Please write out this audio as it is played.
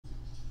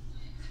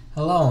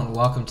Hello and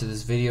welcome to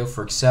this video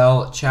for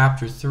Excel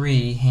Chapter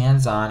 3,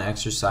 hands-on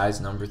exercise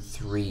number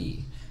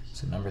 3.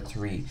 So number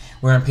 3.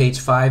 We're on page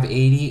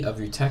 580 of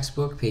your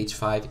textbook, page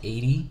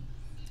 580,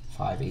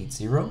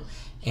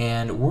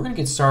 and we're going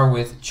to get started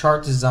with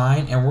chart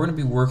design, and we're going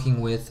to be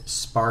working with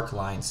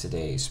Sparklines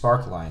today,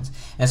 Sparklines.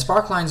 And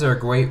Sparklines are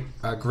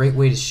a great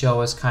way to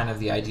show us kind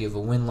of the idea of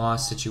a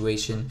win-loss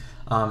situation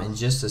in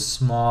just a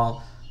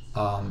small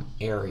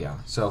area.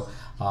 So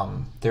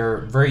they're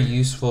very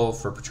useful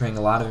for portraying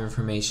a lot of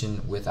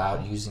information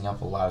without using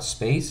up a lot of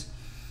space.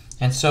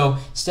 And so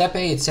step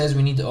A, it says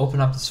we need to open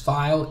up this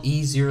file,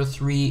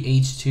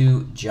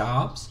 E3H3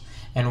 jobs,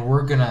 and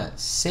we're going to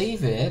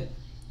save it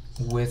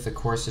with, of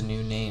course, a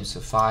new name. So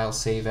file,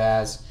 save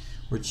as,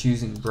 we're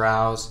choosing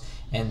browse,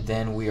 and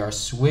then we are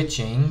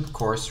switching, of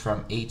course,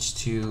 from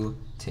H2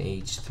 to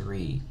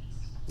H3.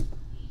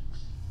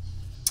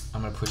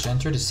 I'm going to push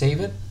enter to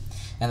save it.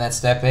 And that's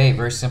step A,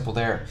 very simple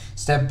there.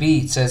 Step B,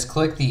 it says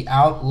click the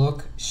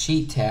Outlook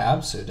Sheet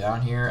tab. So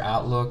down here,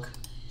 Outlook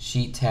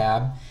Sheet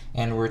tab.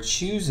 And we're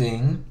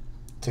choosing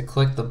to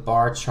click the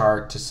bar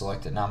chart to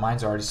select it. Now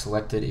mine's already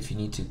selected. If you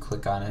need to,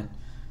 click on it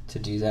to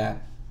do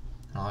that.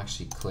 I'll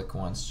actually click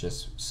once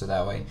just so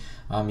that way.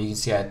 You can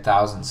see I had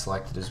 1,000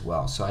 selected as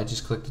well. So I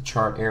just click the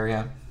chart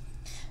area.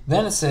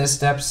 Then it says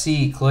step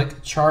C,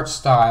 click Chart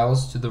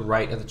Styles to the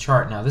right of the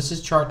chart. Now this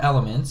is Chart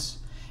Elements,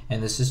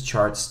 and this is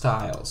Chart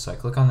Styles. So I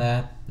click on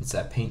that. It's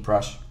that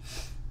paintbrush.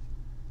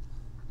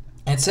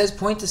 And it says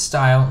point to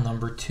style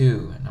number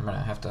 2. And I'm going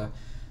to have to,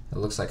 it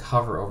looks like,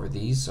 hover over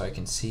these so I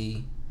can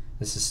see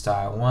this is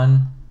style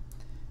 1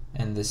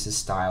 and this is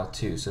style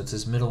 2. So it's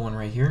this middle one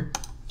right here,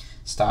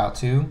 style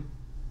 2.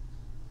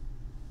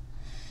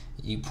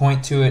 You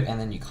point to it and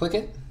then you click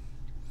it.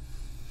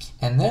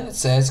 And then it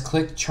says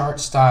click Chart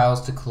Styles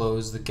to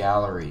close the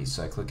gallery.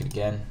 So I click it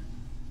again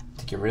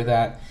to get rid of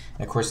that.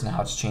 And of course now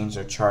it's changed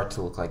our chart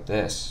to look like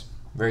this.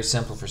 Very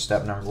simple for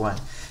step number 1.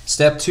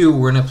 Step 2,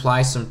 we're going to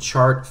apply some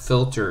chart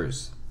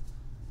filters.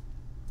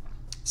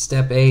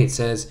 Step A, it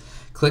says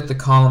click the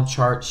column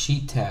chart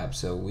sheet tab.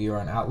 So we are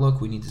on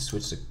Outlook, we need to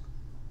switch to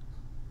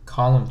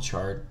column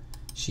chart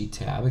sheet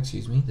tab,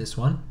 this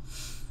one.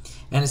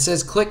 And it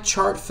says click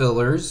chart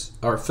filters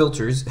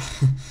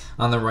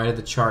on the right of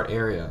the chart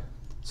area.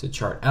 So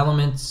chart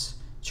elements,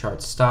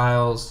 chart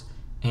styles,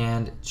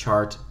 and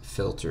chart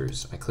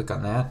filters. I click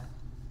on that.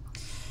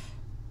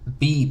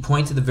 B,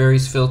 point to the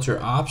various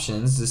filter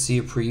options to see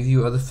a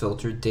preview of the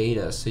filtered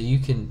data. So you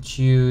can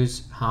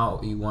choose how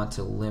you want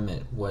to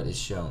limit what is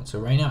shown. So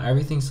right now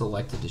everything's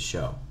selected to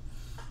show,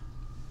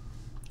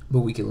 but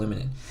we can limit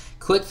it.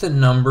 Click the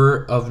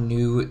number of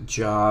new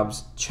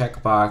jobs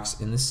checkbox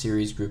in the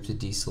series group to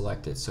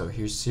deselect it. So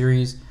here's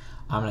series.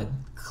 I'm going to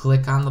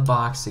click on the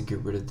box to get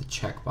rid of the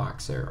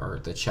checkbox there,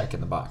 or the check in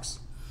the box.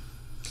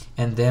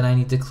 And then I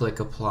need to click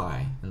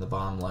apply in the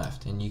bottom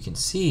left, and you can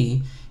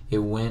see it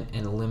went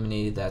and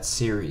eliminated that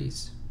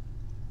series.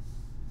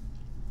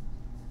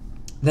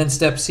 Then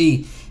step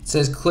C, it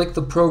says click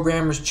the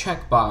programmer's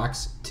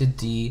checkbox to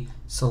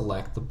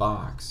deselect the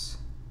box.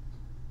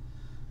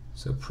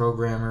 So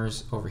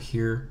programmers over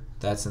here,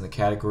 that's in the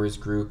categories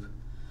group.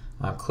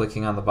 I'm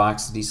clicking on the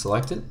box to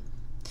deselect it,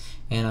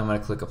 and I'm going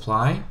to click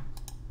apply,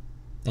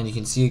 and you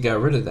can see it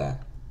got rid of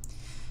that.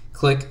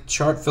 Click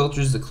chart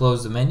filters to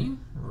close the menu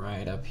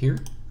right up here,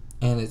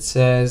 and it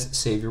says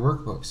save your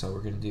workbook. So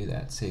we're going to do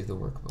that, save the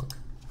workbook.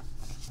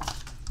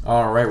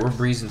 Alright, we're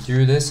breezing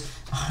through this.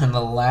 On the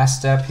last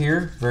step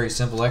here, very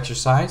simple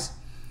exercise.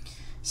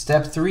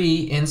 Step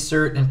 3,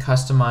 insert and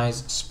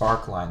customize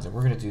Sparklines, and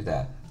we're going to do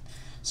that.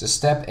 So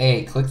step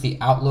A, click the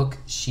Outlook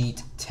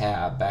Sheet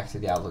tab, back to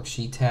the Outlook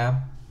Sheet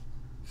tab,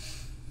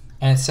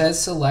 and it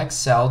says select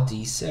cell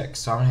D6.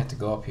 So I'm going to have to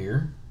go up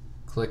here,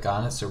 click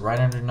on it. So right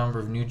under number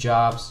of new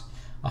jobs,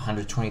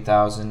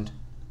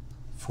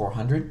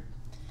 120,400.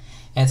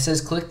 And it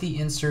says click the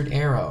insert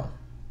arrow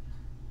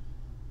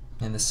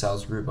in the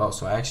cells group. Oh,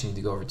 so I actually need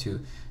to go over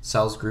to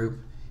cells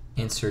group,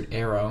 insert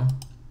arrow,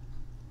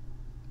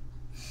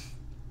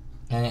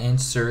 and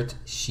insert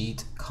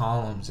sheet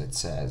columns, it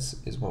says,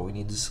 is what we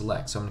need to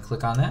select. So I'm going to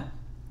click on that.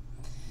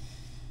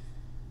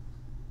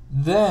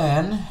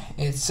 Then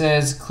it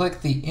says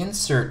click the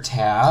insert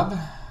tab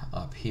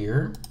up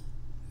here,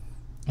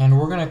 and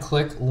we're going to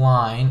click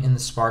line in the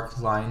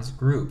Sparklines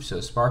group. So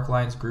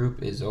Sparklines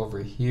group is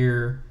over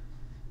here,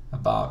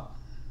 about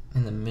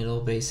in the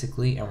middle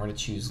basically, and we're going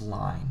to choose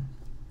line.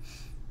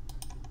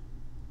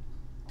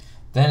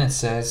 Then it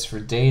says for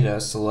data,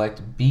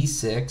 select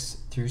B6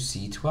 through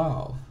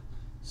C12.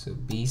 So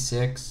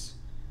B6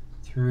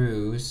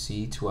 through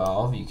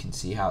C12, you can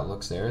see how it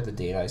looks there, the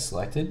data I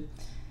selected.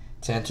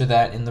 To enter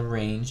that in the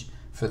range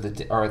for the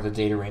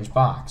data range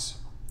box.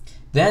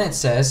 Then it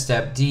says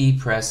step D,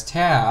 press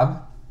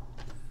tab,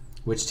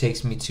 which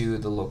takes me to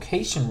the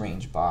location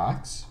range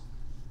box.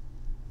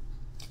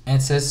 And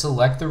it says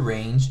select the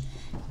range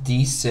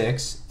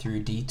D6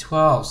 through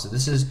D12. So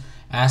this is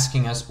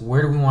asking us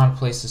where do we want to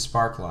place the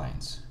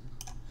Sparklines.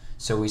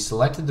 So we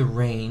selected the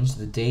range,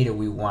 the data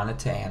we wanted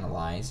to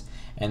analyze,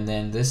 and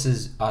then this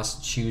is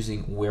us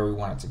choosing where we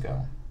want it to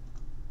go.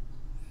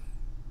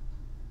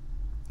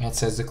 and it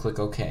says to click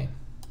OK.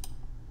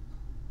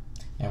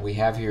 And we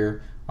have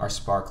here our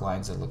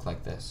sparklines that look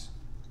like this.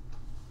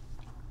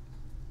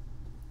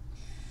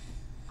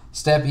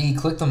 Step E,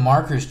 click the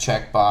markers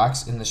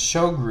checkbox in the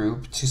show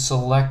group to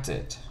select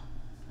it.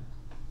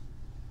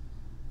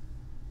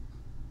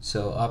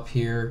 So up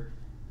here,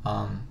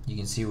 you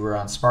can see we're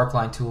on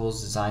Sparkline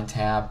Tools, Design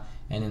tab,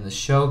 and in the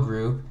show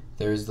group,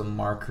 there's the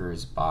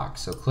markers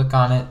box. So click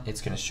on it,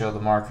 it's going to show the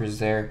markers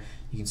there.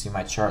 You can see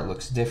my chart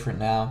looks different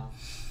now.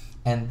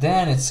 And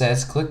then it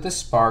says click the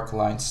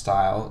Sparkline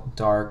style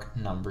dark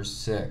number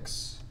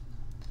 6.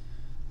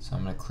 So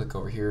I'm going to click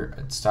over here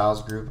at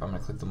Styles group, I'm going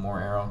to click the more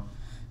arrow.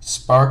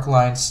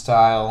 Sparkline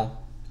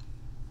style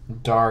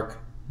dark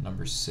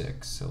number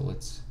 6. So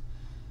let's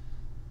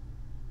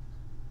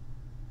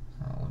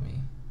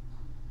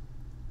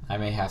I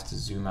may have to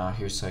zoom out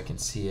here so I can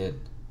see it.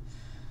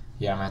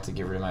 Yeah, I'm gonna have to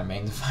get rid of my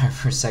magnifier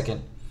for a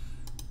second.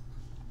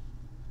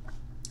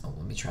 Oh,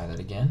 let me try that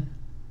again.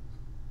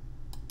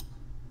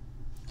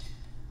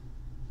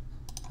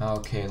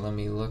 Okay, let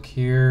me look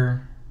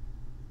here.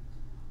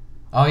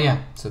 Oh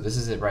yeah, so this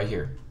is it right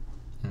here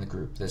in the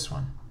group, this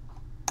one.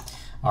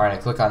 Alright, I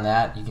click on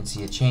that, you can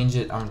see it change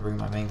it. I'm going to bring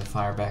my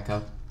magnifier back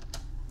up.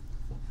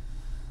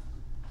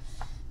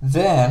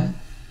 Then,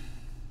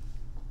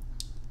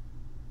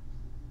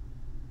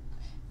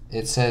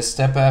 it says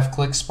step F,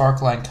 click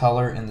Sparkline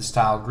color in the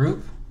style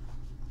group.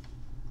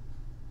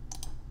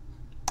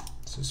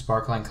 So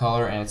Sparkline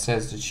color, and it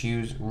says to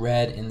choose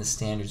red in the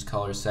standards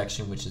color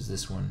section, which is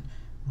this one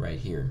right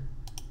here.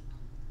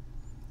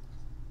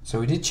 So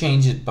we did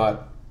change it,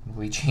 but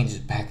we changed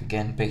it back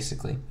again,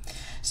 basically.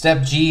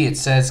 Step G, it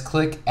says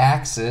click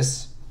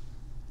axis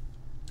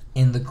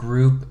in the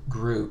group.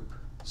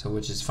 So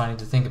which is funny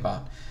to think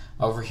about.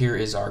 Over here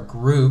is our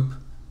group,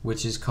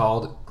 which is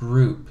called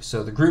group.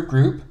 So the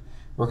group,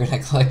 we're going to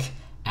click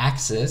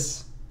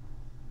axis.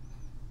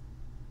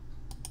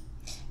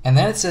 And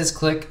then it says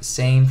click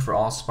same for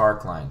all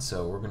sparklines.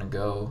 So we're going to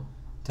go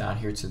down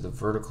here to the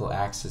vertical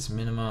axis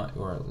minima,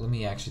 or let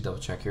me actually double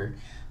check here.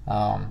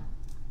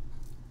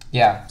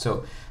 Yeah,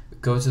 so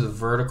go to the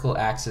vertical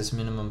axis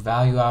minimum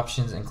value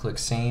options and click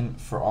same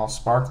for all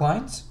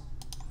sparklines.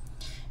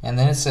 And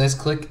then it says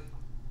click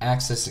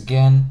axis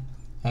again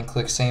and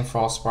click same for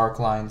all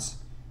sparklines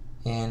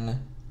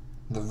in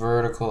the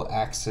vertical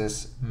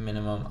axis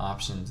minimum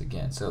options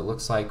again. So it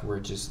looks like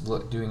we're just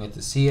doing it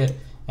to see it,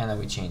 and then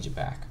we change it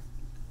back.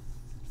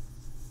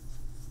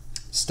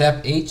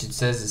 Step H, it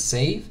says to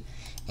save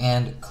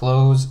and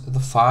close the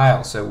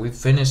file. So we've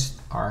finished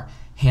our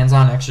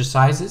hands-on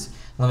exercises.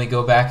 Let me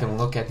go back and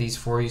look at these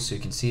for you so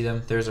you can see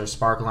them. There's our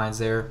sparklines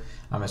there.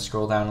 I'm going to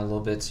scroll down a little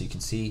bit so you can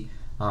see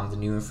the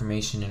new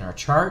information in our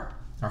chart,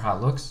 or how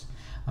it looks.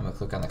 I'm going to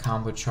click on the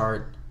combo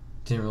chart.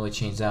 Didn't really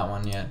change that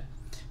one yet.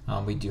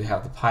 We do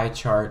have the pie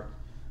chart,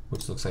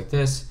 which looks like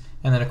this,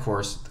 and then of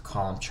course the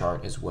column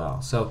chart as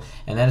well. So,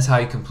 and that is how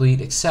you complete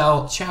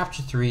Excel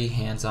Chapter 3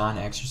 hands-on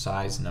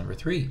exercise number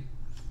 3.